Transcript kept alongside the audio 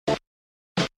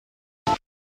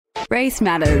Race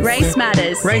matters. Race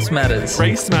matters. Race matters.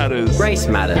 Race matters. Race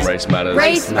matters. Race matters.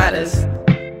 Race matters.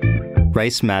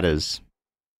 Race matters.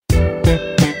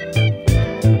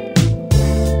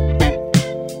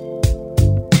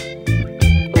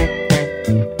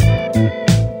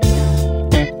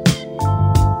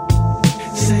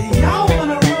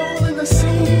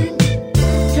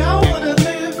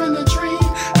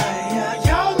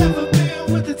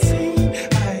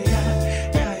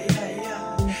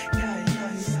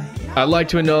 I'd like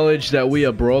to acknowledge that we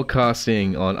are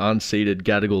broadcasting on unceded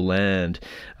Gadigal land.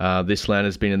 This land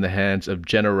has been in the hands of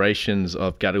generations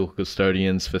of Gadigal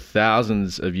custodians for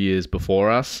thousands of years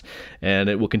before us, and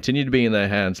it will continue to be in their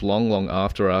hands long, long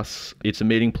after us. It's a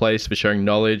meeting place for sharing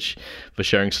knowledge, for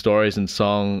sharing stories and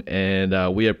song,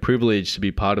 and we are privileged to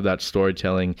be part of that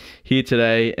storytelling here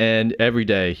today and every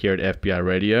day here at FBI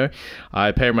Radio.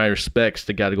 I pay my respects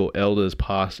to Gadigal elders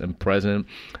past and present,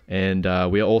 and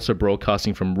we are also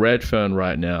broadcasting from Redfern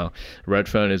right now.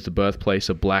 Redfern is the birthplace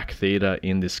of black theatre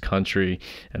in this country,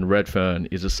 and Redfern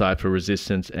is a site for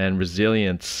resistance and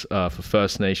resilience for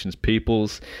First Nations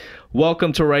peoples.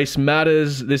 Welcome to Race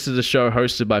Matters. This is a show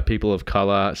hosted by people of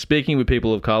colour, speaking with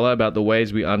people of colour about the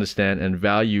ways we understand and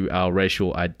value our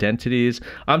racial identities.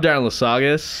 I'm Darren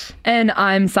Lasagas. And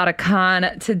I'm Sada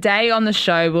Khan. Today on the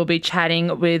show, we'll be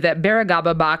chatting with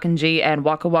Birragubba Barkindji and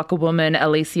Waka Waka woman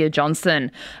Alicia Johnson.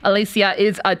 Alicia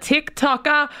is a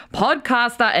TikToker,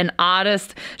 podcaster and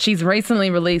artist. She's recently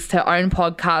released her own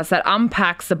podcast that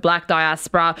unpacks the Black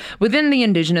diaspora within the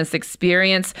Indigenous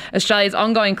experience, Australia's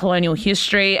ongoing colonial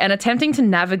history, and attempting to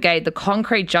navigate the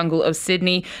concrete jungle of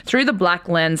Sydney through the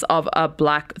lens of a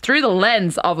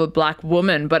black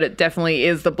woman, but it definitely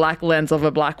is the black lens of a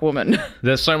black woman.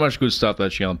 There's so much good stuff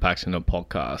that she unpacks in her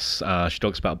podcast. She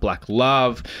talks about black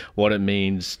love, what it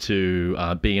means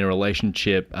to be in a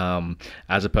relationship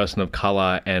as a person of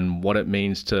color, and what it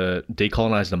means to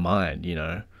decolonize the mind, you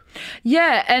know?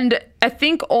 Yeah, and I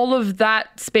think all of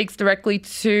that speaks directly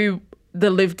to the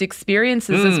lived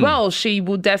experiences as well.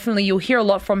 You'll hear a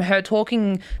lot from her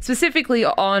talking specifically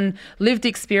on lived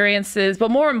experiences,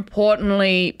 but more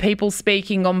importantly, people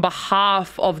speaking on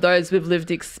behalf of those with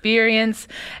lived experience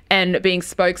and being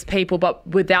spokespeople, but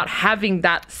without having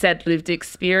that said lived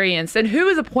experience, and who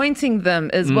is appointing them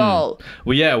as well.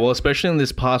 Well, especially in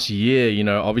this past year, you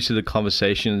know, obviously the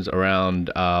conversations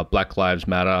around Black Lives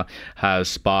Matter has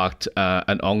sparked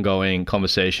an ongoing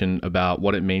conversation about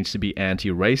what it means to be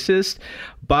anti-racist.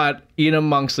 But in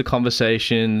amongst the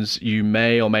conversations, you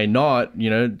may or may not, you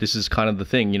know, this is kind of the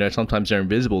thing, you know, sometimes they're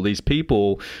invisible. These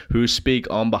people who speak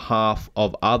on behalf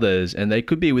of others, and they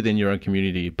could be within your own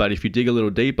community, but if you dig a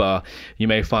little deeper, you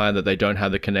may find that they don't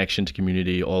have the connection to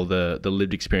community or the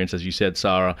lived experience, as you said,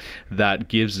 Sarah, that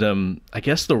gives them, I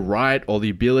guess, the right or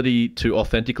the ability to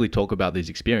authentically talk about these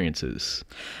experiences.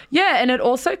 Yeah, and it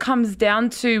also comes down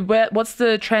to what's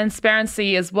the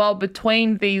transparency as well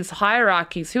between these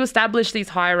hierarchies, who establish these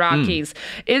hierarchies.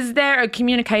 Is there a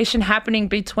communication happening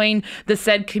between the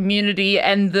said community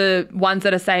and the ones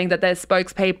that are saying that they're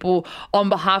spokespeople on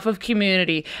behalf of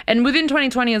community? And within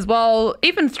 2020 as well,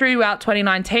 even throughout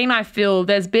 2019, I feel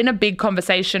there's been a big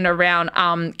conversation around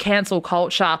cancel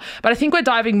culture. But I think we're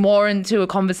diving more into a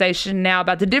conversation now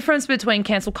about the difference between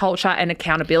cancel culture and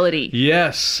accountability.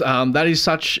 Yes, that is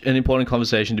such an important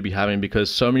conversation to be having, because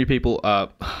so many people are,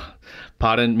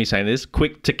 pardon me saying this,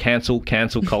 quick to cancel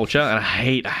culture. And I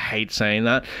hate saying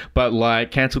that, but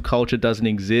like, cancel culture doesn't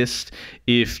exist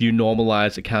if you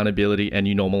normalize accountability and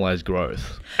you normalize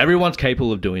growth. Everyone's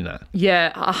capable of doing that.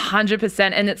 Yeah,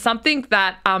 100%. And it's something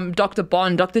that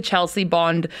Dr. Chelsea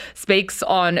Bond speaks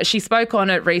on. She spoke on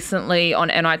it recently on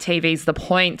NITV's The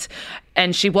Point.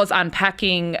 And she was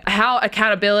unpacking how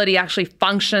accountability actually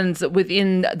functions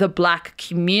within the Black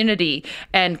community.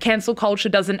 And cancel culture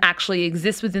doesn't actually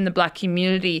exist within the Black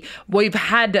community. We've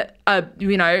had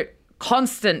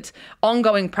constant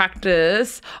ongoing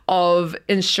practice of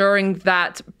ensuring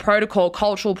that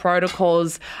cultural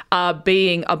protocols are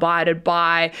being abided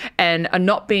by and are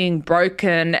not being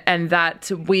broken, and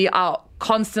that we are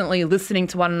constantly listening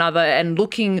to one another and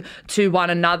looking to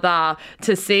one another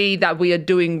to see that we are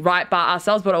doing right by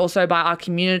ourselves, but also by our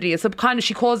community. It's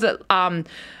she calls it,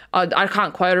 I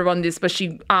can't quote her on this, but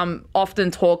she often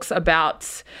talks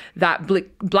about that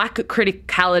black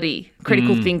criticality,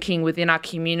 critical thinking within our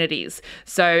communities.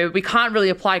 So we can't really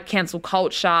apply cancel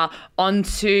culture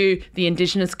onto the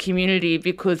Indigenous community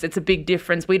because it's a big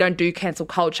difference. We don't do cancel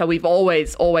culture. We've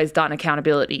always done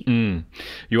accountability.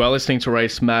 You are listening to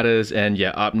Race Matters, and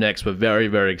yeah, up next, we're very,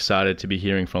 very excited to be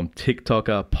hearing from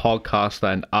TikToker,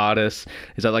 podcaster, and artist.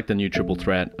 Is that like the new triple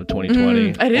threat of 2020?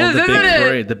 It is, isn't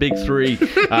it? The big three.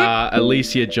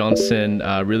 Alicia Johnson.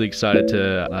 Really excited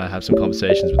to have some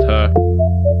conversations with her.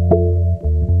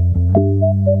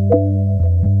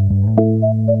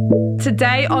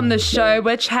 Today on the show,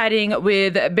 we're chatting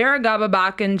with Biragaba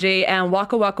Bakanji and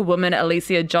Waka Waka woman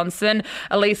Alicia Johnson.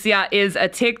 Alicia is a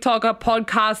TikToker,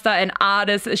 podcaster, and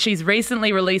artist. She's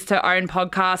recently released her own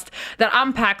podcast that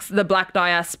unpacks the Black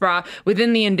diaspora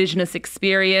within the Indigenous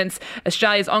experience,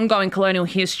 Australia's ongoing colonial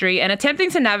history, and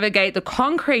attempting to navigate the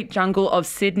concrete jungle of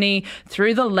Sydney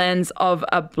through the lens of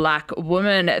a Black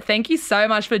woman. Thank you so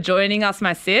much for joining us,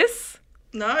 my sis.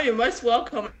 No, you're most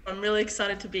welcome. I'm really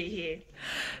excited to be here.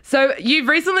 So you've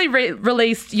recently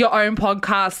released your own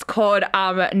podcast called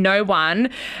No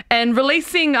One, and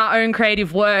releasing our own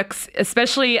creative works,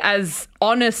 especially as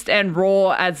honest and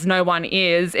raw as No One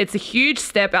is, it's a huge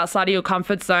step outside of your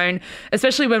comfort zone,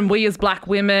 especially when we as Black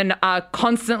women are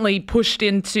constantly pushed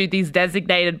into these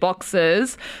designated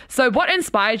boxes. So what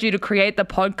inspired you to create the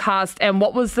podcast, and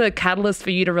what was the catalyst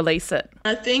for you to release it?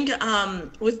 I think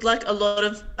with like a lot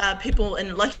of people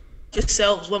and like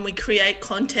yourselves, when we create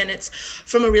content, it's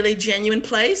from a really genuine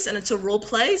place and it's a raw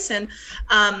place, and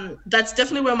that's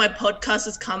definitely where my podcast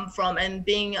has come from, and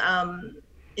being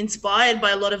inspired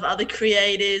by a lot of other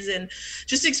creators and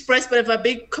just expressed. But if I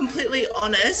be completely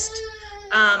honest,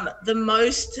 the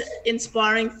most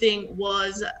inspiring thing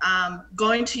was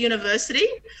going to university.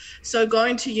 So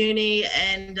going to uni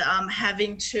and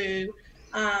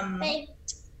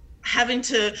having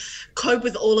to cope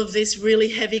with all of this really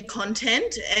heavy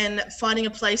content and finding a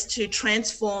place to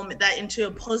transform that into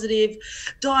a positive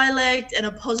dialect and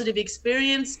a positive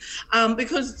experience,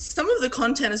 because some of the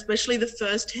content, especially the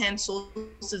first-hand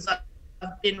sources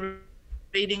I've been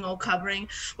reading or covering,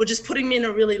 were just putting me in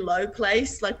a really low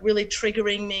place, like really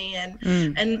triggering me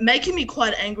and making me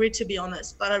quite angry, to be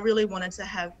honest. But I really wanted to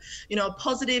have, a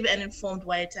positive and informed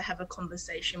way to have a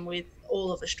conversation with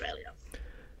all of Australia.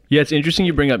 Yeah, it's interesting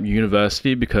you bring up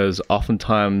university, because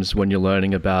oftentimes when you're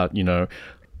learning about,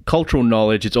 cultural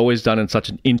knowledge, it's always done in such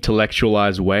an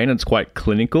intellectualized way, and it's quite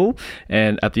clinical.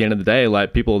 And at the end of the day,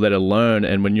 like, people there to learn,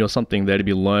 and when you're something there to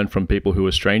be learned from people who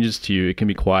are strangers to you, it can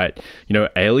be quite,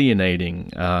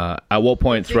 alienating. At what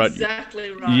point throughout...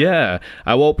 Exactly right. Yeah.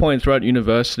 At what point throughout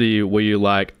university were you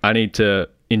like, I need to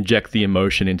inject the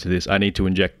emotion into this, I need to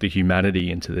inject the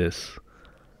humanity into this?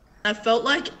 I felt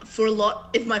like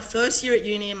if my first year at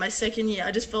uni and my second year,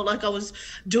 I just felt like I was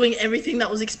doing everything that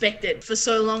was expected. For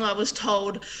so long, I was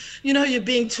told, you're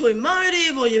being too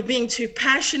emotive, or you're being too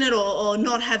passionate, or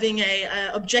not having a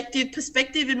objective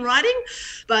perspective in writing.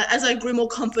 But as I grew more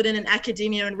confident in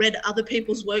academia and read other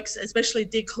people's works, especially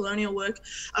did colonial work,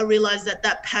 I realized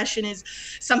that passion is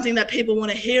something that people want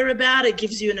to hear about. It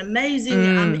gives you an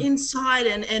amazing insight.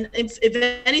 And if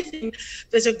anything,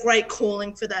 there's a great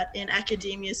calling for that in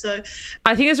academia. So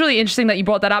I think it's really interesting that you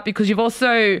brought that up, because you've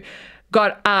also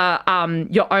got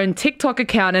your own TikTok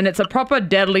account, and it's a proper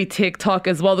deadly TikTok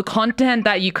as well. The content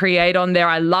that you create on there,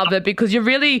 I love it, because you're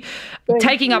really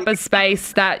taking up a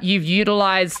space that you've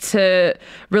utilized to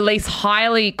release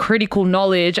highly critical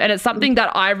knowledge. And it's something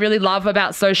that I really love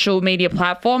about social media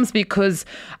platforms, because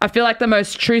I feel like the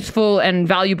most truthful and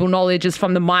valuable knowledge is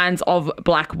from the minds of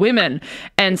Black women.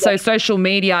 And so social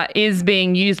media is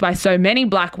being used by so many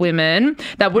Black women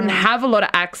that wouldn't have a lot of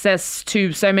access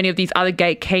to so many of these other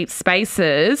gatekeep spaces.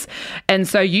 And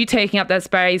so you taking up that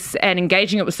space and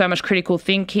engaging it with so much critical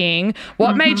thinking,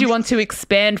 what made you want to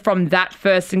expand from that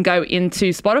first and go into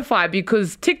Spotify?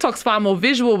 Because TikTok's far more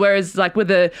visual, whereas like with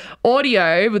the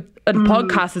audio, with a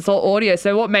podcast, it's all audio.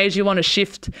 So what made you want to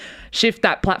shift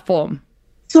that platform?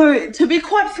 So to be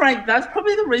quite frank, that's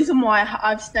probably the reason why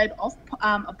I've stayed off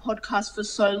a podcast for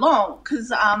so long,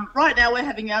 because right now we're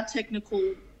having our technical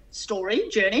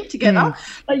journey together.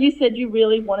 But you said you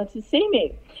really wanted to see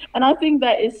me. And I think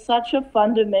that is such a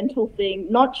fundamental thing,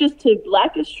 not just to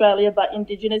Black Australia, but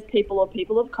Indigenous people or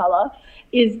people of colour,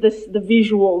 is the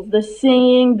visuals, the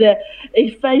seeing, the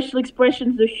facial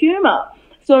expressions, the humour.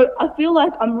 So I feel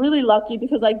like I'm really lucky,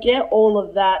 because I get all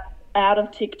of that out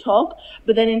of TikTok,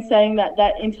 but then in saying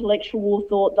that intellectual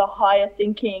thought, the higher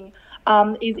thinking,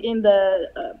 is in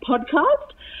the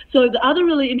podcast. So the other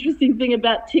really interesting thing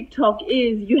about TikTok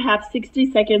is you have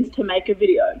 60 seconds to make a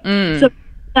video. So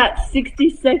that 60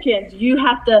 seconds, you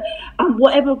have to,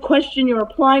 whatever question you're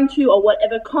applying to, or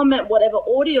whatever comment, whatever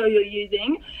audio you're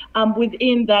using,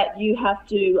 within that you have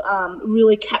to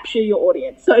really capture your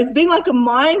audience. So it's been like a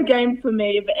mind game for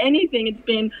me. If anything, it's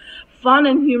been fun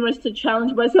and humorous to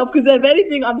challenge myself, because if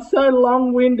anything, I'm so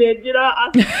long-winded,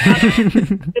 I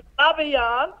love a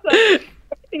yarn. So I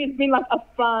think it's been like a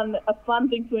fun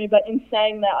thing for me. But in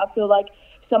saying that, I feel like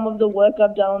some of the work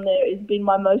I've done on there has been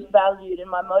my most valued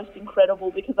and my most incredible,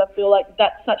 because I feel like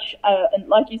that's such and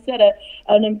like you said,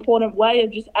 an important way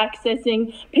of just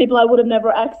accessing people I would have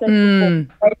never accessed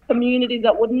before, communities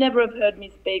that would never have heard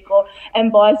me speak,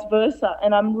 and vice versa.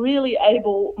 And I'm really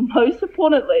able, most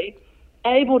importantly,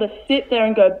 to sit there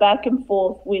and go back and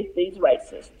forth with these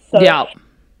racists. So yeah.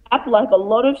 Like a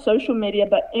lot of social media,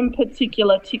 but in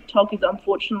particular TikTok is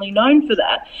unfortunately known for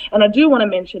that, and I do want to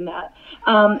mention that.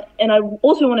 And I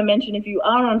also want to mention, if you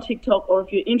are on TikTok or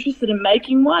if you're interested in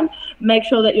making one, make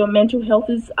sure that your mental health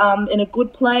is in a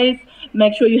good place.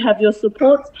 Make sure you have your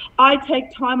supports. I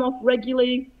take time off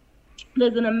regularly.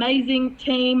 There's an amazing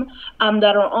team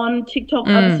that are on TikTok.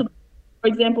 For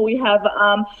example, we have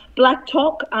Black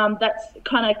Talk, that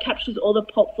kind of captures all the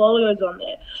portfolios on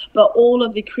there. But all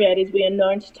of the creators, we are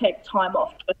known to take time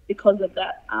off just because of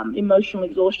that emotional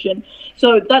exhaustion.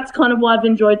 So that's kind of why I've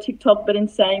enjoyed TikTok. But in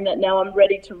saying that, now I'm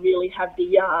ready to really have the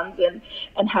yarns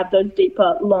and have those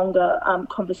deeper, longer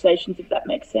conversations, if that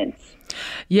makes sense.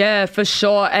 Yeah, for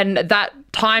sure. And that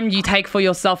time you take for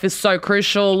yourself is so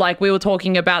crucial. Like, we were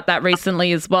talking about that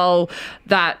recently as well,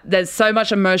 that there's so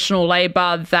much emotional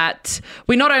labor that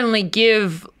we not only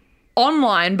give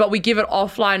online, but we give it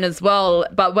offline as well.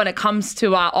 But when it comes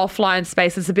to our offline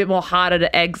space, it's a bit more harder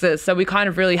to exit. So we kind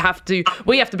of really have to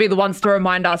be the ones to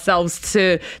remind ourselves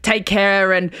to take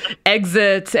care and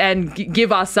exit and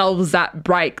give ourselves that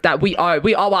break that we owe.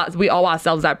 We owe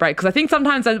ourselves that break. Because I think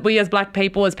sometimes we as Black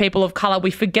people, as people of colour,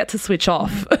 we forget to switch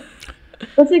off.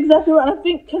 That's exactly right. I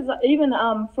think because even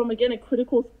from, again, a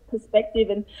critical perspective,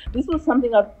 and this was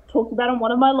something I've talked about on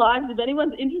one of my lives. If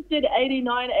anyone's interested,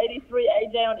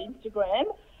 8983 AJ on Instagram.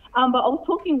 But I was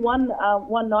talking one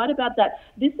night about that.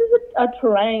 This is a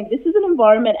terrain. This is an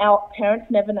environment our parents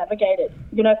never navigated.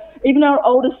 You know, even our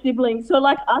older siblings. So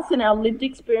like us and our lived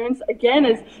experience, again,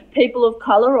 as people of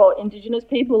colour or Indigenous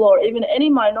people or even any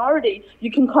minority,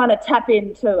 you can kind of tap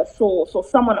into a source or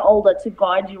someone older to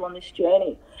guide you on this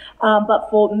journey. But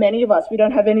for many of us, we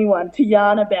don't have anyone to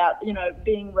yarn about, you know,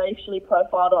 being racially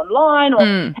profiled online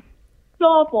or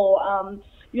shop or,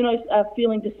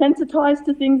 feeling desensitized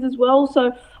to things as well.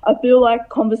 So I feel like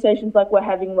conversations like we're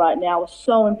having right now are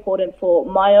so important for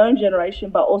my own generation,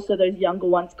 but also those younger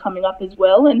ones coming up as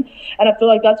well. And I feel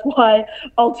like that's why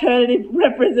alternative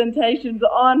representations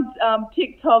on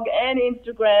TikTok and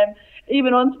Instagram,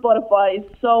 even on Spotify, is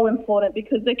so important,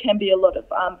 because there can be a lot of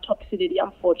toxicity,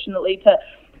 unfortunately, to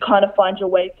kind of find your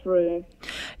way through.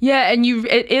 Yeah, and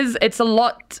it's a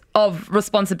lot of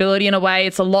responsibility in a way.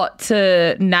 It's a lot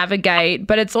to navigate,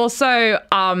 but it's also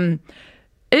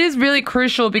it is really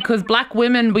crucial, because Black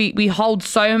women, we hold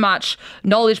so much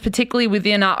knowledge, particularly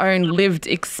within our own lived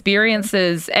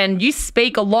experiences. And you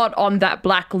speak a lot on that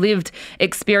Black lived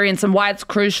experience and why it's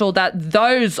crucial that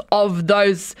those of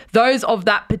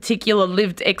that particular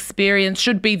lived experience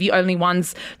should be the only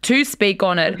ones to speak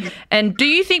on it. And do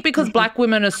you think because Black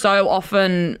women are so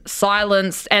often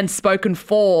silenced and spoken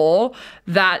for,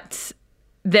 that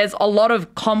there's a lot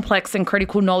of complex and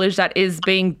critical knowledge that is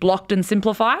being blocked and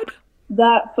simplified?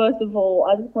 That, first of all,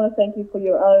 I just want to thank you for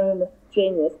your own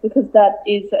genius, because that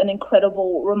is an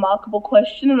incredible, remarkable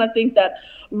question. And I think that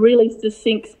really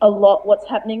succinks a lot what's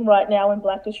happening right now in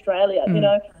Black Australia. You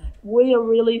know, we are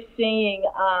really seeing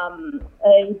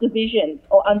a division,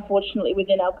 or unfortunately,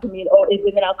 within our community or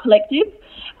within our collective.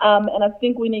 And I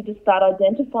think we need to start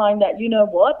identifying that, you know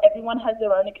what, everyone has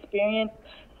their own experience.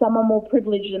 Some are more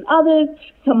privileged than others.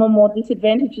 Some are more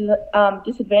disadvantaged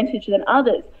than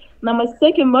others. Now, my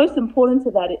second most important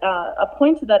to that,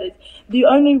 point to that is the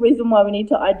only reason why we need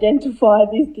to identify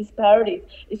these disparities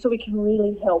is so we can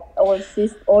really help or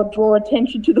assist or draw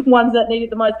attention to the ones that need it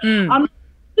the most. I'm not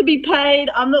to be paid.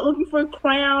 I'm not looking for a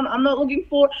crown. I'm not looking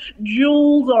for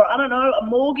jewels or, I don't know, a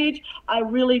mortgage. I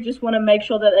really just want to make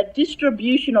sure that a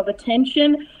distribution of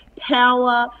attention,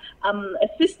 power,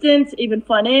 assistance, even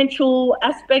financial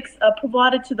aspects are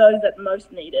provided to those that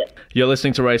most need it. You're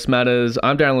listening to Race Matters.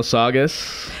 I'm Darren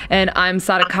Lasagas. And I'm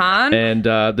Sada Khan. And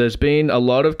there's been a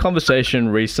lot of conversation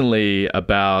recently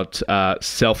about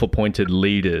self-appointed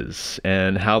leaders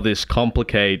and how this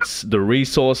complicates the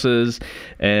resources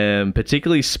and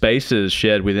particularly spaces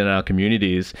shared within our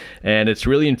communities. And it's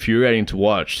really infuriating to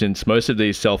watch, since most of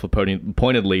these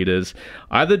self-appointed leaders,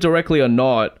 either directly or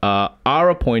not, are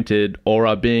appointed or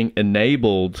are being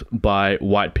enabled by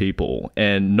white people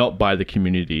and not by the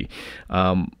community.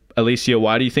 Alicia,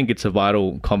 why do you think it's a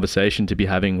vital conversation to be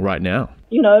having right now?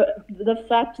 You know, the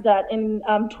fact that in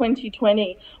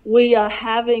 2020 we are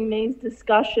having these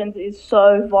discussions is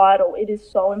so vital. It is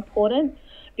so important,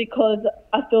 because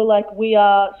I feel like we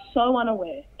are so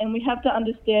unaware, and we have to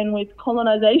understand with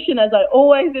colonization, as I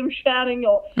always am shouting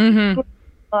or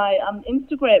my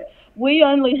Instagram, we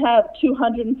only have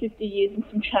 250 years and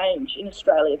some change in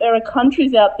Australia. There are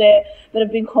countries out there that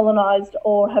have been colonised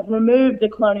or have removed the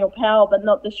colonial power but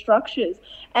not the structures.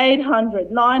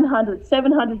 800, 900,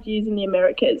 700 years in the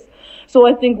Americas. So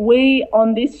I think we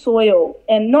on this soil,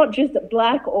 and not just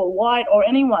black or white or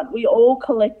anyone, we all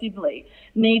collectively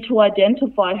need to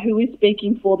identify who is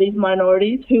speaking for these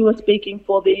minorities, who are speaking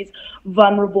for these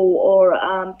vulnerable or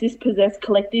dispossessed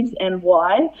collectives, and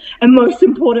why. And most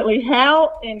importantly,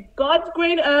 how in God's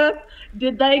green earth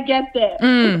did they get there?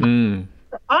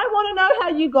 I want to know how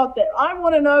you got there. I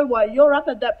want to know why you're up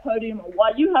at that podium or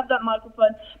why you have that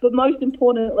microphone, but most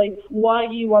importantly, why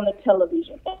are you on the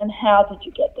television and how did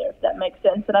you get there, if that makes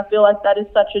sense. And I feel like that is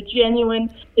such a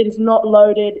genuine, it is not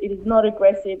loaded, it is not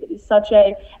aggressive, it is such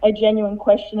a genuine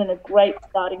question and a great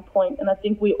starting point. And I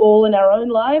think we all in our own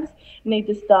lives need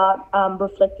to start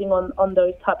reflecting on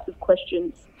those types of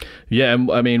questions. Yeah,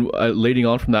 I mean, leading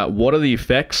on from that, what are the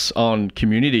effects on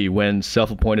community when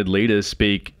self-appointed leaders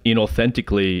speak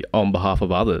inauthentically on behalf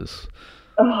of others?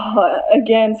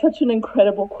 Again, such an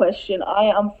incredible question.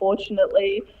 I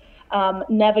unfortunately,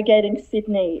 navigating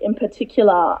Sydney in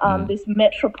particular, this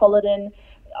metropolitan,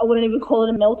 I wouldn't even call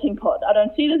it a melting pot. I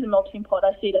don't see it as a melting pot.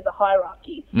 I see it as a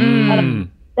hierarchy.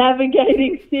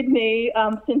 Navigating Sydney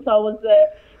since I was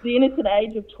the innocent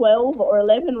age of 12 or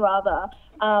 11 rather,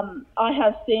 I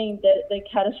have seen the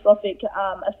catastrophic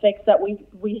effects that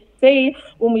we see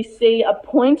when we see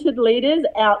appointed leaders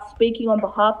out speaking on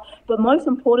behalf, but most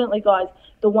importantly, guys,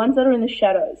 the ones that are in the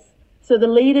shadows. So the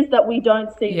leaders that we don't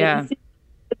see,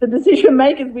 the decision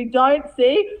makers we don't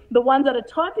see, the ones that are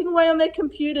typing away on their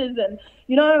computers and,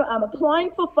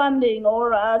 applying for funding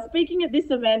or speaking at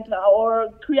this event or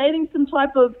creating some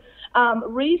type of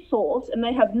resource, and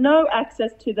they have no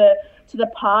access to the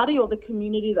party or the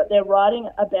community that they're writing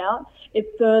about. It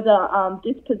further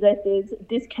dispossesses,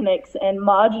 disconnects, and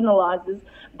marginalizes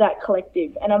that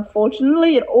collective. And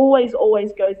unfortunately, it always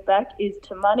goes back is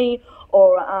to money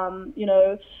or,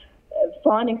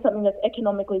 finding something that's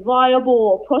economically viable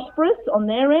or prosperous on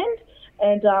their end.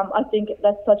 And I think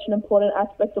that's such an important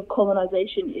aspect of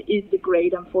colonization is the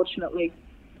greed, unfortunately.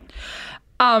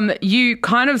 You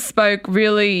kind of spoke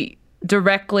really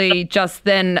directly just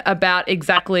then about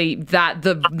exactly that,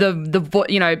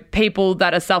 the people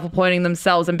that are self-appointing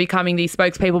themselves and becoming these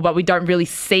spokespeople, but we don't really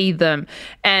see them.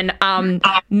 And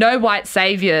No White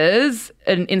Saviors,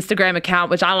 an Instagram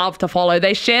account which I love to follow,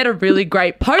 they shared a really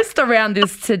great post around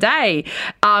this today,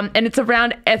 and it's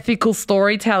around ethical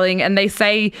storytelling. And they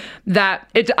say that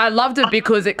I loved it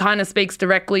because it kind of speaks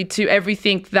directly to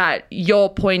everything that you're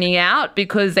pointing out,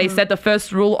 because they said the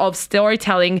first rule of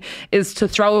storytelling is to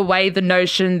throw away the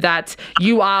notion that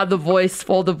you are the voice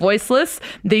for the voiceless.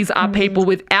 These are people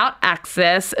without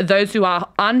access, those who are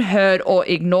unheard or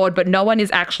ignored, but no one is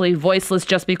actually voiceless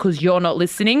just because you're not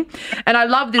listening. And I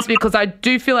love this because I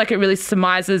do feel like it really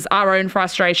surmises our own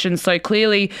frustration so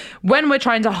clearly when we're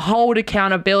trying to hold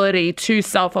accountability to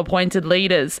self-appointed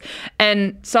leaders.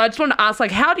 And so I just want to ask,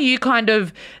 how do you kind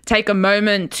of take a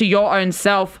moment to your own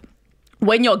self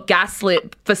when you're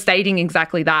gaslit for stating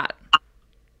exactly that?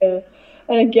 Yeah.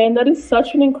 And again, that is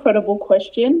such an incredible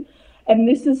question. And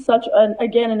this is such an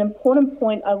important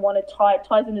point I want to tie. It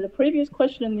ties into the previous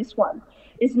question and this one,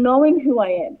 is knowing who I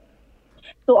am.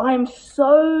 So I am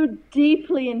so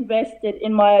deeply invested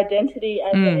in my identity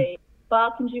as a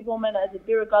Barkindji woman, as a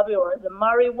Birragubbi or as a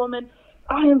Murray woman.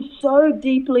 I am so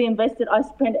deeply invested. I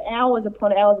spend hours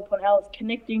upon hours upon hours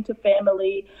connecting to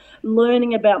family,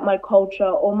 learning about my culture,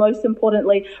 or most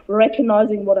importantly,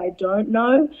 recognizing what I don't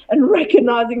know and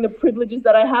recognizing the privileges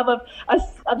that I have.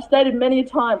 I've stated many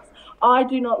times, I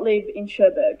do not live in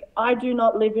Cherbourg. I do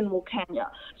not live in Wilcannia.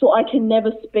 So I can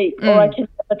never speak or I can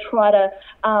never try to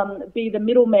be the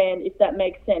middleman, if that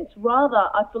makes sense. Rather,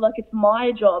 I feel like it's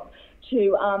my job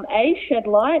to A, shed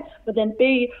light, but then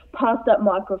B, pass that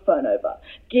microphone over.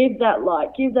 Give that light,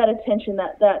 give that attention,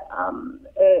 that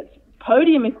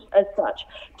podium as such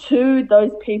to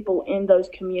those people in those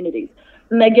communities.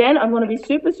 And again, I'm going to be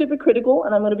super, super critical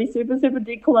and I'm going to be super, super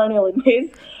decolonial in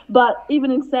this. But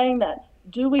even in saying that,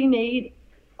 do we need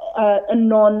a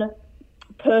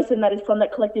non-person that is from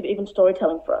that collective even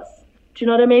storytelling for us? Do you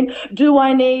know what I mean? Do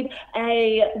I need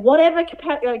whatever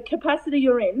capacity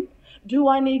you're in, do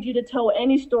I need you to tell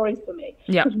any stories for me?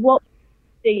 Yeah. Because what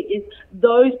we see is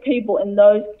those people in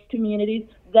those communities,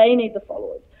 they need the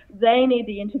followers. They need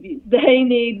the interviews. They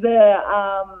need the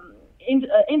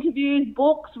interviews,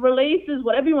 books, releases,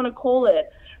 whatever you want to call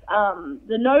it,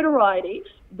 the notoriety,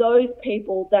 those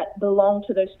people that belong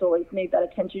to those stories need that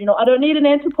attention. I don't need an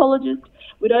anthropologist.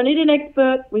 We don't need an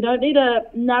expert. We don't need a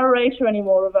narrator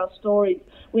anymore of our stories.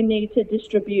 We need to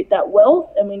distribute that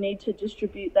wealth and we need to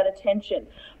distribute that attention.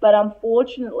 But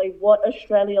unfortunately, what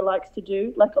Australia likes to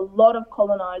do, like a lot of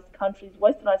colonized countries,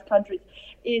 westernized countries,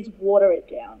 is water it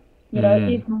down.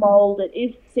 Is mold it,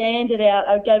 is sanded out.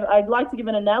 I'd like to give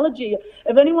an analogy.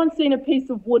 If anyone's seen a piece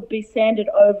of wood be sanded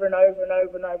over and over and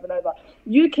over and over and over,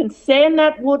 you can sand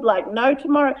that wood like no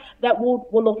tomorrow. That wood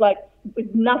will look like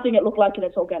nothing it looked like in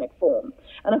its organic form.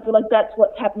 And I feel like that's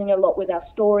what's happening a lot with our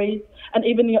stories, and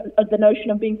even the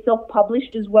notion of being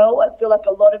self-published as well. I feel like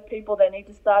a lot of people, they need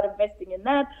to start investing in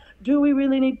that. Do we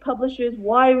really need publishers?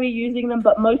 Why are we using them?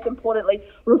 But most importantly,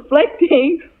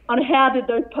 reflecting on how did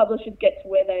those publishers get to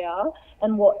where they are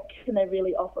and what can they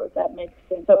really offer, if that makes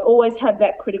sense. So always have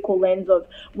that critical lens of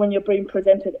when you're being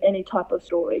presented any type of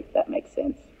story, if that makes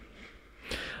sense.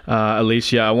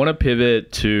 Alicia, I want to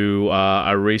pivot to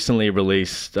a recently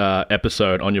released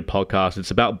episode on your podcast. It's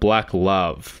about Black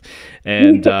love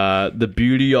and the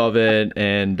beauty of it,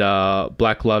 and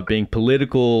Black love being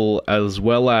political, as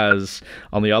well as,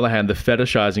 on the other hand, the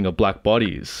fetishizing of Black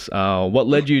bodies. What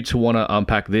led you to want to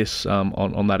unpack this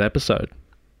on that episode?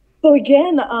 So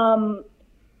again,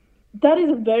 that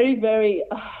is a very, very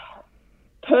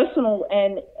personal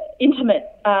and intimate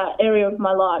area of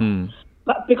my life.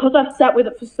 But because I've sat with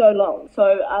it for so long,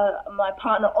 my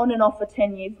partner on and off for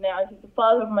 10 years now, he's the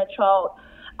father of my child.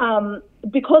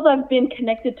 Because I've been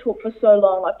connected to it for so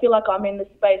long, I feel like I'm in the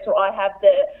space where I have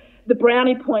the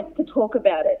brownie points to talk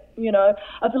about it.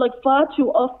 I feel like far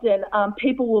too often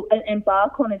people will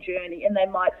embark on a journey and they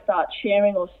might start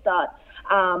sharing or start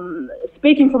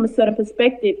speaking from a certain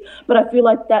perspective. But I feel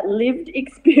like that lived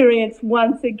experience,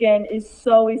 once again, is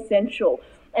so essential.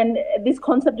 And this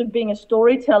concept of being a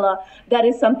storyteller, that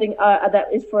is something that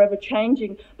is forever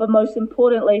changing. But most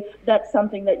importantly, that's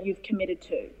something that you've committed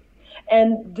to.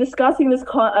 And discussing this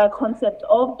concept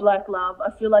of Black love,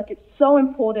 I feel like it's so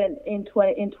important in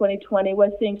 2020.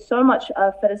 We're seeing so much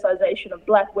fetishization of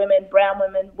Black women, brown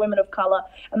women, women of color,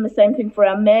 and the same thing for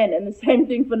our men, and the same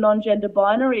thing for non-gender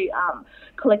binary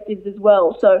collectives as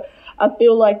well. So I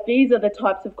feel like these are the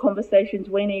types of conversations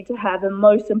we need to have, and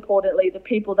most importantly, the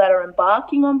people that are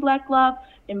embarking on Black love,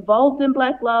 involved in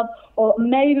Black love, or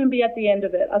may even be at the end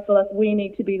of it. I feel like we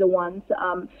need to be the ones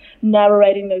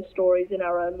narrating those stories in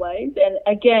our own ways. And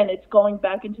again, it's going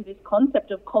back into this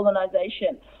concept of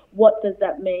colonization. What does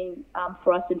that mean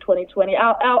for us in 2020?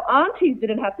 Our aunties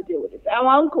didn't have to deal with this. Our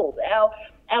uncles,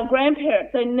 our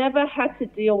grandparents, they never had to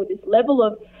deal with this level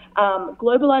of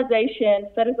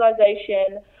globalization,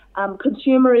 fetishization,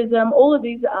 consumerism, all of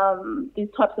these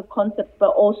types of concepts, but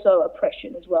also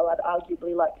oppression as well, I'd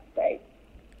arguably like to say.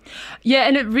 Yeah,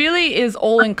 and it really is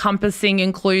all-encompassing,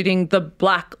 including the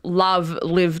Black love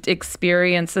lived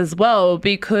experience as well,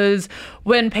 because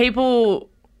when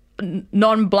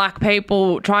non-Black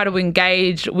people try to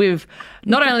engage with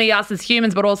not only us as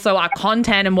humans, but also our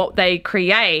content and what they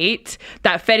create,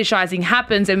 that fetishizing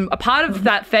happens. And a part of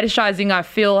that fetishizing, I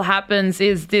feel, happens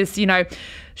is this,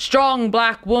 strong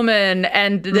Black woman,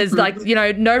 and there's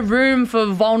no room for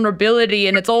vulnerability,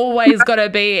 and it's always got to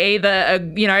be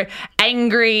either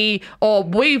angry, or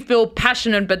we feel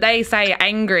passionate but they say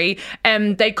angry,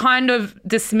 and they kind of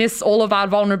dismiss all of our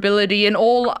vulnerability and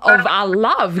all of our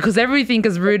love, because everything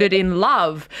is rooted in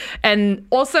love. And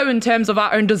also in terms of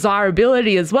our own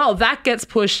desirability as well, that gets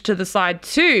pushed to the side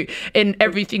too in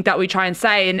everything that we try and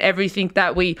say and everything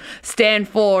that we stand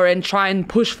for and try and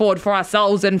push forward for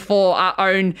ourselves and for our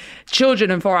own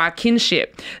children and for our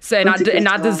kinship. So and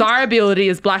our desirability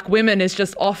as Black women is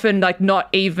just often not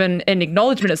even an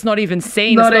acknowledgement. It's not even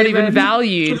seen. It's not even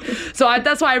valued. So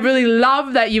that's why I really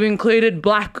love that you included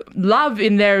Black love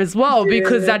in there as well,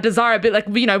 because that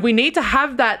desirability, we need to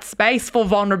have that space for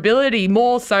vulnerability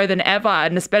more so than ever,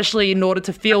 and especially in order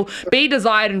to be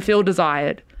desired and feel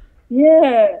desired.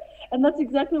 Yeah. And that's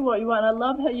exactly what you want. I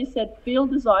love how you said feel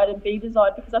desired and be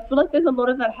desired, because I feel like there's a lot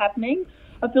of that happening.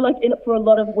 I feel like for a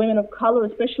lot of women of color,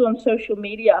 especially on social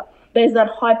media, there's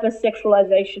that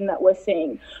hypersexualization that we're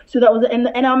seeing. So that was,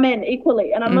 and our men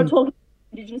equally. And I'm not talking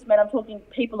Indigenous men, I'm talking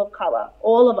people of color,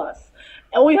 all of us.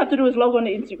 All you have to do is log on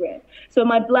to Instagram. So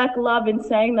my Black love in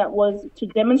saying that was to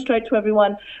demonstrate to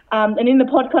everyone. And in the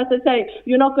podcast, I say,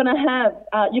 you're not going to have,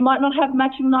 you might not have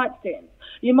matching nightstands.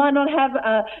 You might not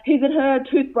have his and her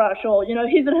toothbrush, or,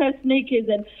 his and her sneakers.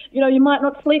 And, you might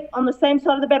not sleep on the same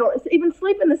side of the bed, or even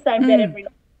sleep in the same bed every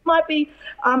night. might be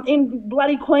in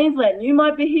bloody Queensland. You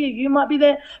might be here. You might be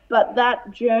there. But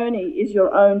that journey is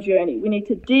your own journey. We need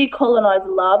to decolonize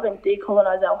love and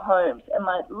decolonize our homes. And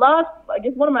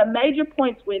one of my major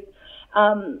points with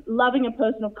loving a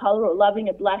person of color or loving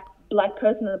a black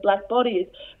person in a black body is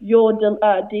your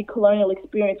decolonial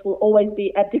experience will always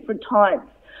be at different times.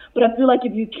 But I feel like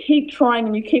if you keep trying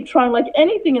and you keep trying, like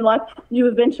anything in life, you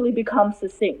eventually become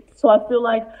succinct. So I feel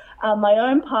like my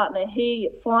own partner, he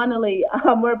finally,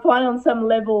 we're finally on some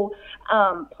level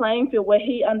playing field where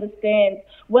he understands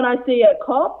when I see a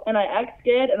cop and I act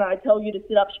scared and I tell you to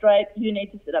sit up straight, you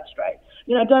need to sit up straight.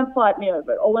 You know, don't fight me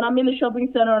over it. Or when I'm in the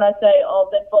shopping centre and I say, oh,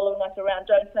 they're following us around,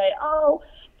 don't say, oh,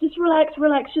 just relax,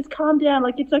 just calm down.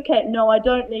 Like, it's okay. No, I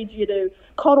don't need you to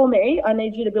coddle me. I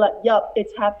need you to be like, yup,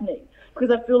 it's happening. Because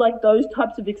I feel like those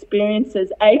types of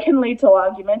experiences, can lead to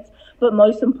arguments, but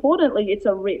most importantly, it's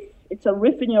a riff. It's a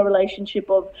riff in your relationship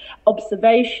of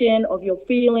observation, of your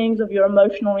feelings, of your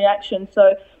emotional reaction.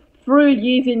 So through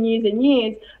years and years and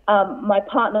years, my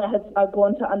partner has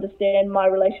gone to understand my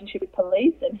relationship with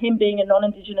police and him being a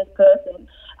non-Indigenous person,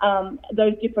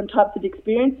 those different types of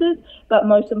experiences, but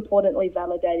most importantly,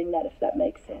 validating that, if that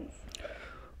makes sense.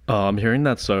 Oh, I'm hearing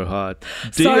that so hard.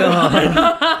 No.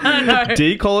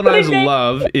 Decolonized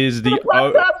love is the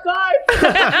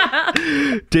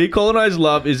decolonized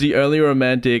love is the only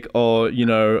romantic or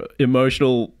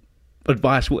emotional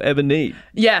advice we'll ever need.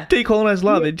 Yeah. Decolonized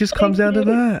love. It just comes down to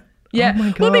that. Yeah. Oh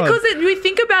my God. Well, because we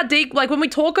think about when we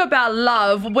talk about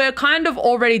love, we're kind of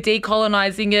already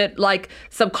decolonizing it like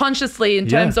subconsciously in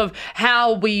terms of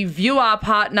how we view our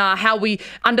partner, how we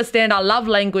understand our love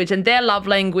language and their love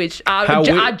language,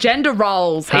 our gender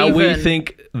roles, how even. we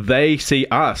think they see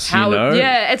us,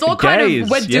 Yeah, it's all kind of,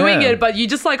 we're doing it, but you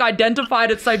just like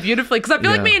identified it so beautifully. Because I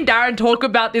feel like me and Darren talk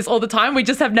about this all the time. We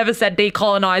just have never said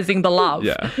decolonizing the love.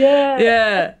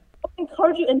 Yeah. I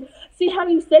encourage you, and see how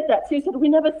you said that. So you said we've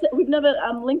never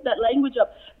linked that language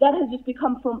up. That has just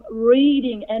become from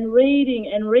reading and reading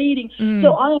and reading.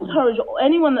 So I encourage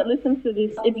anyone that listens to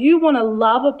this, if you want to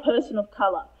love a person of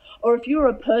color, or if you're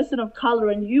a person of color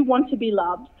and you want to be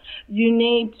loved, you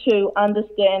need to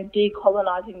understand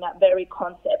decolonizing that very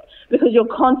concept, because you're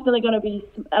constantly going to be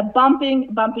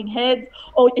bumping heads.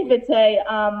 Or if it's a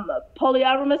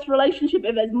polyamorous relationship,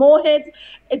 if there's more heads,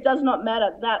 it does not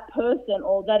matter. That person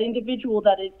or that individual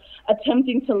that is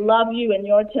attempting to love you and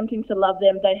you're attempting to love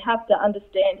them, they have to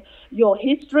understand your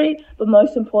history, but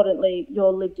most importantly,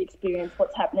 your lived experience,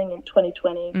 what's happening in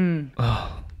 2020.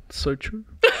 Oh, so true.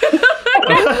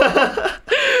 I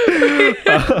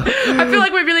feel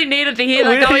like we really needed to hear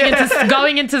that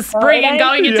going into spring and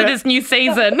going into this new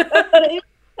season. But even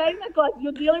saying that, guys,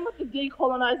 you're dealing with the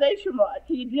decolonization, right?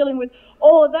 So you're dealing with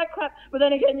all of that crap, but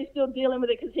then again, you're still dealing with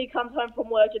it because he comes home from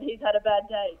work and he's had a bad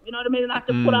day. You know what I mean? And I have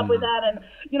to put up with that, and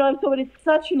so it is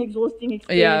such an exhausting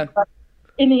experience. Yeah. But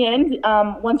in the end,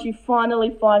 once you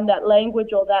finally find that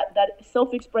language or that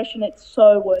self-expression, it's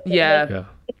so worth it. Yeah.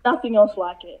 It's nothing else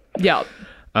like it. Yeah.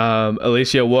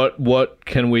 Alicia, what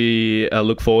can we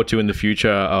look forward to in the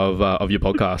future of your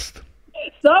podcast?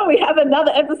 So we have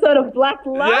another episode of Black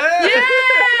Love.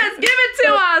 Yes, give it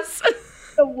to us.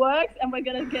 The works, and we're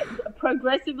going to get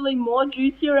progressively more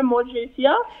juicier and more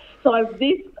juicier. So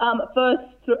this first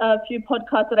few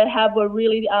podcasts that I have were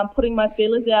really putting my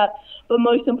feelers out, but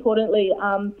most importantly,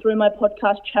 through my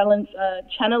podcast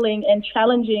channeling and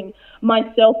challenging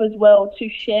myself as well to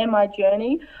share my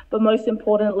journey, but most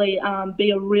importantly, be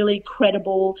a really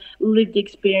credible lived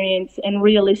experience and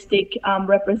realistic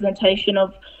representation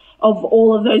of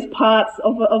all of those parts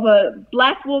of a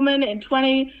black woman in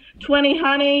 2020,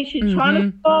 honey. She's trying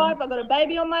to survive. I've got a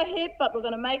baby on my hip, but we're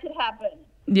going to make it happen.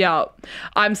 Yeah,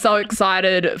 I'm so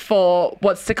excited for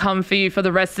what's to come for you for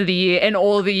the rest of the year and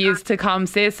all the years to come,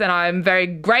 sis. And I'm very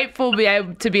grateful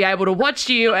to be able to watch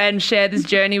you and share this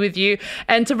journey with you.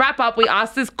 And to wrap up, we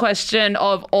asked this question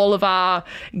of all of our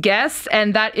guests,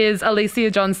 and that is,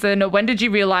 Alicia Johnson, when did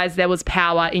you realize there was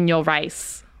power in your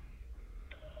race?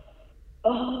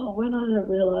 Oh, when I didn't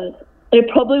realize. It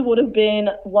probably would have been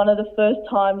one of the first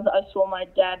times I saw my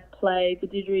dad play the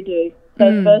didgeridoo.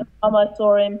 So the first time I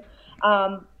saw him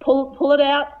pull it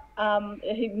out.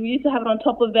 We used to have it on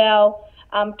top of our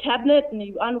cabinet, and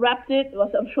he unwrapped it.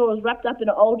 I'm sure it was wrapped up in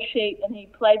an old sheet, and he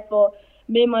played for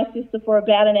me and my sister for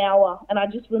about an hour. And I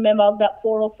just remember I was about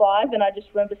 4 or 5, and I just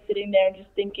remember sitting there and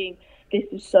just thinking, this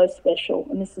is so special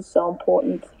and this is so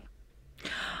important.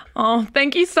 Oh,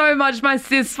 thank you so much, my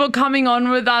sis, for coming on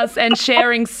with us and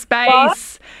sharing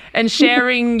space and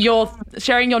sharing your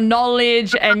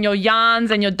knowledge and your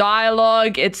yarns and your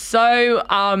dialogue. It's so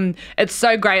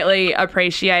greatly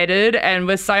appreciated, and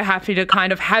we're so happy to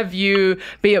kind of have you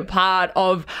be a part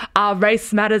of our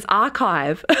Race Matters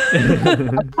archive.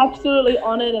 Absolutely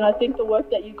honoured, and I think the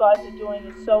work that you guys are doing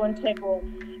is so integral,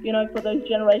 you know, for those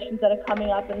generations that are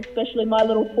coming up, and especially my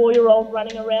little 4-year-old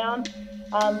running around.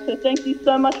 So thank you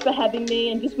so much for having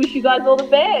me, and just wish you guys all the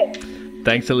best.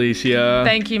 Thanks, Alicia.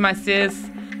 Thank you, my sis.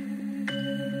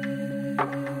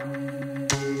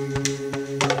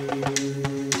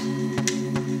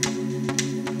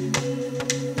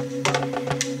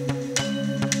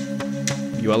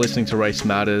 You are listening to Race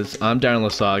Matters. I'm Darren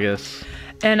Lasagas.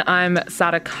 And I'm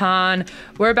Sada Khan.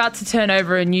 We're about to turn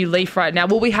over a new leaf right now.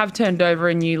 Well, we have turned over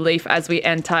a new leaf as we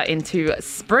enter into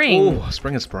spring. Oh,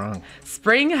 spring has sprung.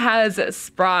 Spring has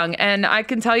sprung. And I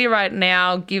can tell you right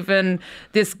now, given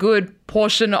this good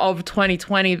portion of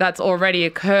 2020 that's already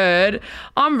occurred,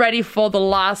 I'm ready for the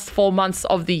last 4 months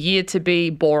of the year to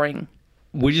be boring.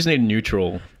 We just need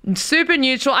neutral. Super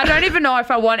neutral. I don't even know if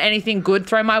I want anything good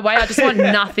thrown my way. I just want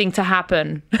nothing to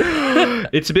happen.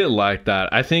 It's a bit like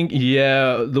that. I think,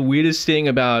 yeah, the weirdest thing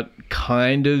about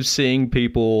kind of seeing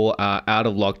people out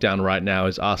of lockdown right now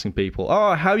is asking people,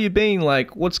 oh, how you been?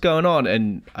 Like, what's going on?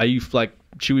 And are you like,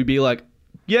 should we be like,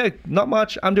 yeah, not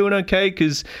much. I'm doing okay,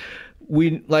 because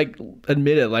we like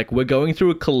admit it, like we're going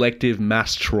through a collective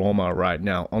mass trauma right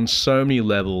now on so many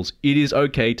levels. It is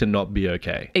okay to not be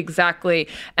okay. Exactly.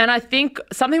 And I think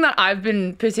something that I've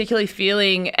been particularly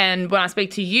feeling, and when I speak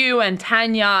to you and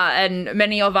Tanya and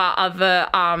many of our other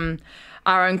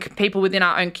our own people within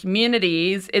our own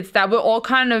communities, it's that we're all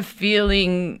kind of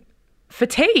feeling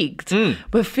fatigued.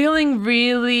 We're feeling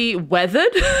really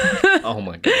weathered. Oh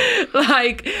my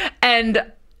God.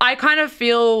 And I kind of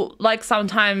feel like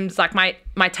sometimes like my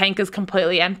tank is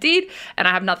completely emptied and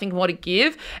I have nothing more to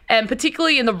give. And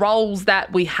particularly in the roles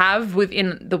that we have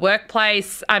within the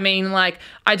workplace. I mean, like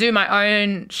I do my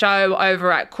own show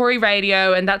over at Koori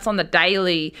Radio, and that's on the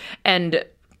daily, and,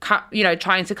 you know,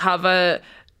 trying to cover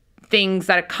things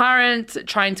that are current,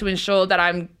 trying to ensure that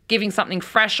I'm giving something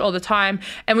fresh all the time.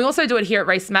 And we also do it here at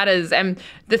Race Matters. And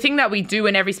the thing that we do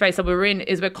in every space that we're in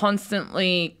is we're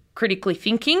constantly critically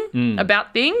thinking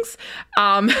about things,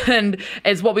 and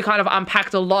it's what we kind of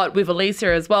unpacked a lot with Alicia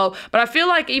as well. But I feel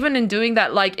like even in doing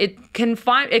that, like it can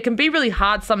be really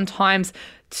hard sometimes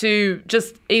to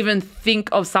just even think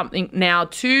of something now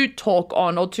to talk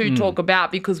on or to talk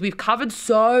about, because we've covered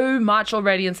so much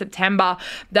already in September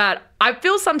that I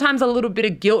feel sometimes a little bit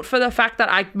of guilt for the fact that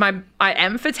I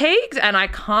am fatigued and I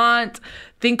can't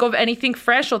think of anything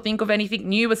fresh or think of anything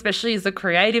new, especially as a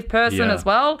creative person as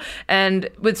well. And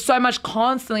with so much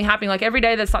constantly happening, like every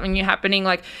day there's something new happening,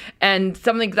 like, and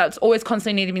something that's always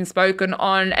constantly needing to be spoken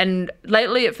on. And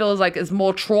lately it feels like it's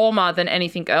more trauma than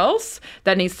anything else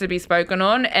that needs to be spoken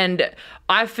on. And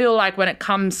I feel like when it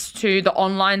comes to the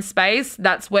online space,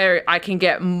 that's where I can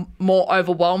get more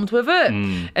overwhelmed with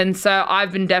it. And so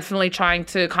I've been definitely trying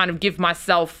to kind of give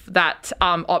myself that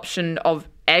option of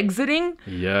exiting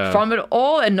from it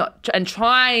all, and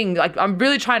trying, like I'm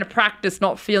really trying to practice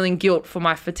not feeling guilt for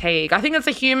my fatigue. I think it's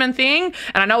a human thing,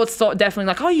 and I know it's definitely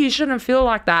like, oh, you shouldn't feel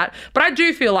like that, but I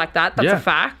do feel like that. That's a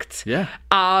fact.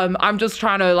 I'm just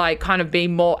trying to like kind of be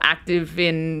more active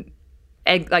in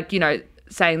like, you know,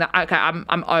 saying that, okay,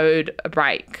 I'm owed a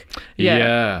break.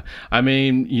 I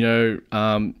mean, you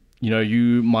know,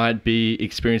 you might be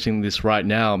experiencing this right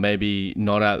now, maybe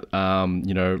not at,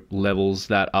 you know, levels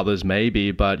that others may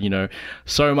be, but, you know,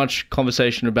 so much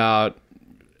conversation about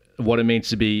what it means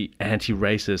to be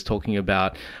anti-racist, talking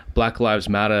about Black Lives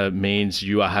Matter means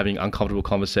you are having uncomfortable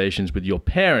conversations with your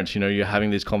parents. You know, you're having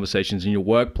these conversations in your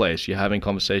workplace. You're having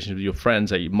conversations with your friends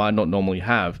that you might not normally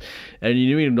have. And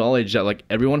you need to acknowledge that, like,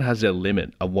 everyone has their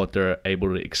limit of what they're able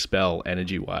to expel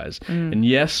energy-wise. And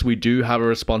yes, we do have a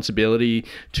responsibility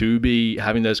to be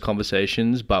having those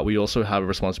conversations, but we also have a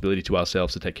responsibility to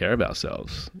ourselves to take care of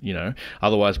ourselves, you know?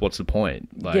 Otherwise, what's the point?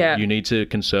 Like, you need to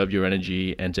conserve your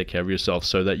energy and take care of yourself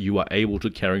so that you are able to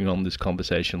carry on this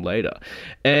conversation later.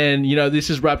 And, you know,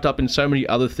 this is wrapped up in so many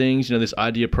other things, you know, this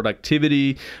idea of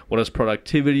productivity. What does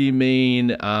productivity mean?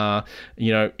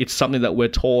 You know, it's something that we're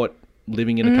taught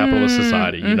living in a capitalist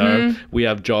society, you know. We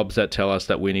have jobs that tell us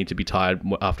that we need to be tired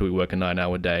after we work a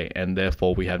 9-hour day, and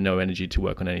therefore we have no energy to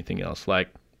work on anything else. Like,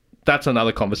 that's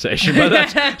another conversation, but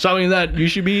that's something that you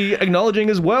should be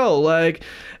acknowledging as well. Like,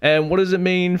 and what does it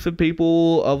mean for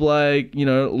people of, like, you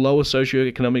know, lower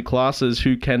socioeconomic classes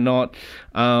who cannot,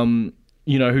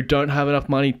 you know, who don't have enough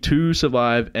money to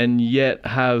survive and yet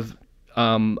have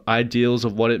ideals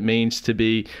of what it means to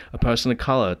be a person of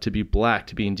color, to be black,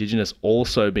 to be indigenous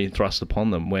also being thrust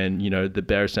upon them when, the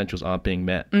bare essentials aren't being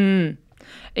met.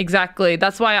 Exactly.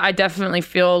 That's why I definitely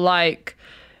feel like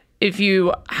if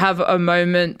you have a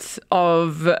moment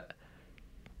of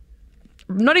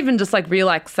not even just like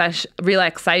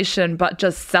relaxation, but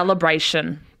just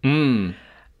celebration.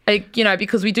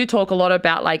 Because we do talk a lot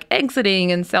about like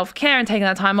exiting and self-care and taking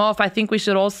that time off. I think we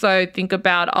should also think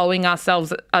about owing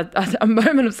ourselves a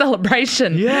moment of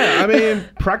celebration. Yeah, I mean,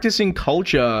 practicing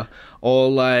culture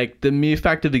or like the mere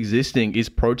fact of existing is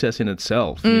protest in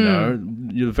itself.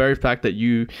 The very fact that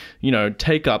you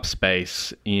take up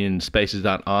space in spaces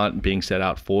that aren't being set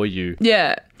out for you.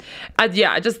 Yeah.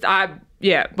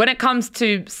 When it comes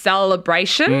to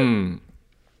celebration,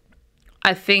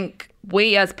 I think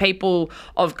we as people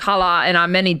of colour and our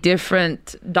many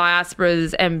different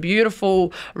diasporas and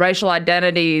beautiful racial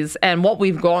identities and what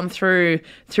we've gone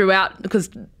throughout, because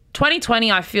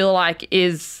 2020 I feel like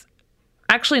is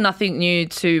actually nothing new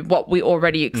to what we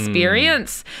already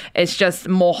experience. It's just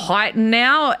more heightened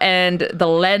now, and the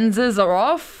lenses are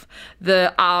off.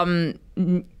 The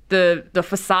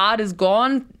facade is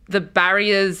gone. The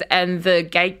barriers and the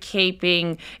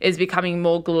gatekeeping is becoming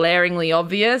more glaringly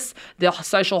obvious. The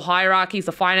social hierarchies,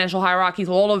 the financial hierarchies,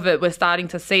 all of it, we're starting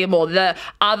to see it more. The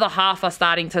other half are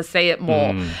starting to see it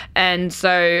more. And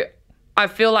so I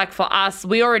feel like for us,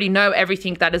 we already know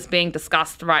everything that is being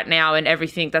discussed right now and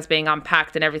everything that's being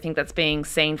unpacked and everything that's being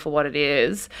seen for what it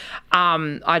is.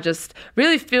 I just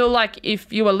really feel like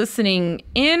if you are listening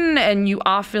in and you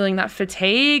are feeling that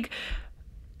fatigue,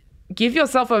 give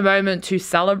yourself a moment to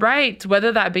celebrate,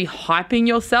 whether that be hyping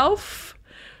yourself,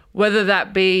 whether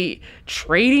that be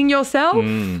treating yourself,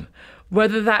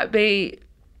 whether that be,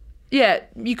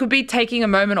 you could be taking a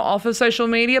moment off of social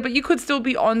media, but you could still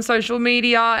be on social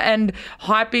media and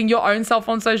hyping your own self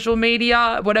on social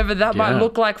media, whatever that might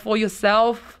look like for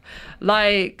yourself.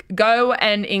 Like, go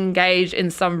and engage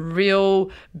in some real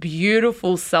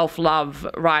beautiful self-love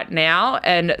right now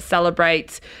and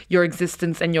celebrate your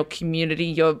existence and your community.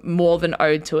 You're more than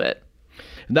owed to it.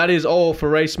 That is all for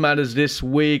Race Matters this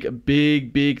week.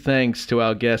 Big thanks to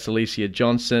our guest, Alicia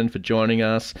Johnson, for joining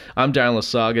us. I'm Darren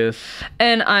Lasagas.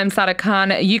 And I'm Sada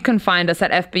Khan. You can find us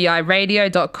at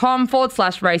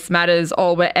fbiradio.com/Race Matters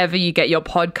or wherever you get your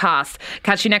podcast.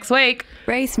 Catch you next week.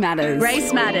 Race Matters.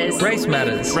 Race Matters. Race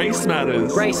Matters. Race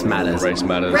Matters. Race Matters. Race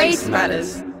Matters. Race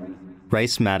Matters.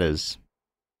 Race Matters.